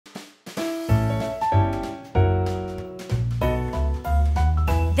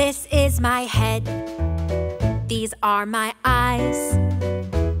my head. These are my eyes.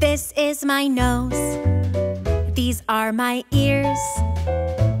 This is my nose. These are my ears.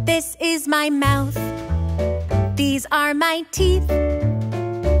 This is my mouth. These are my teeth.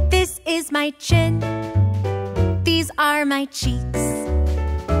 This is my chin. These are my cheeks.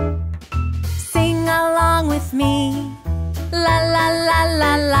 Sing along with me. La la la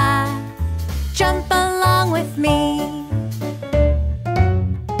la la. Jump along with me.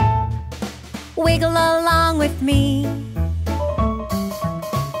 Wiggle along with me.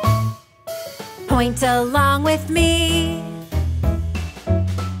 Point along with me.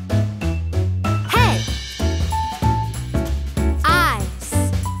 Head, eyes,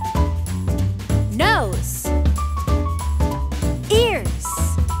 nose, ears,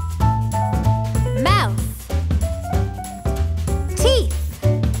 mouth, teeth,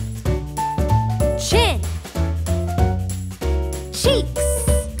 chin, cheeks.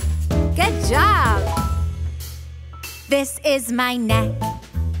 Good job! This is my neck.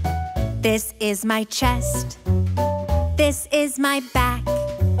 This is my chest. This is my back.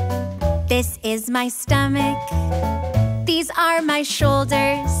 This is my stomach. These are my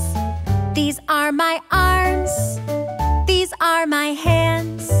shoulders. These are my arms. These are my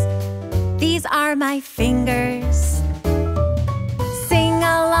hands. These are my fingers. Sing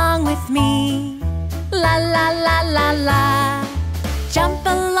along with me. La la la la la. Jump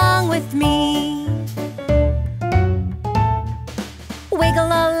along with me.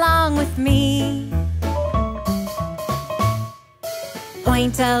 Wiggle along with me.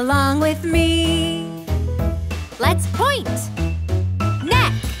 Point along with me. Let's point.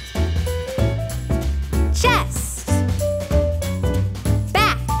 Neck, chest,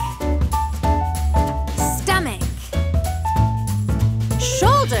 back, stomach,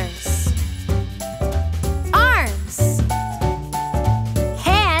 shoulders, arms,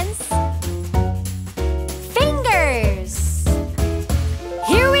 hands, fingers.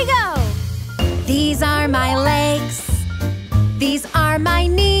 Here we go. These are my legs. These are my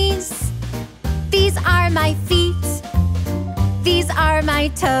knees. These are my feet. These are my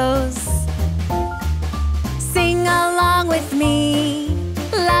toes. Sing along with me.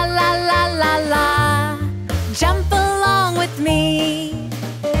 La la la la la. Jump along with me.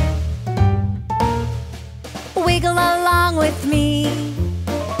 Wiggle along with me.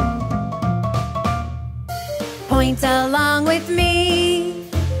 Point along with me.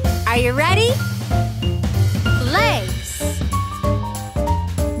 Are you ready?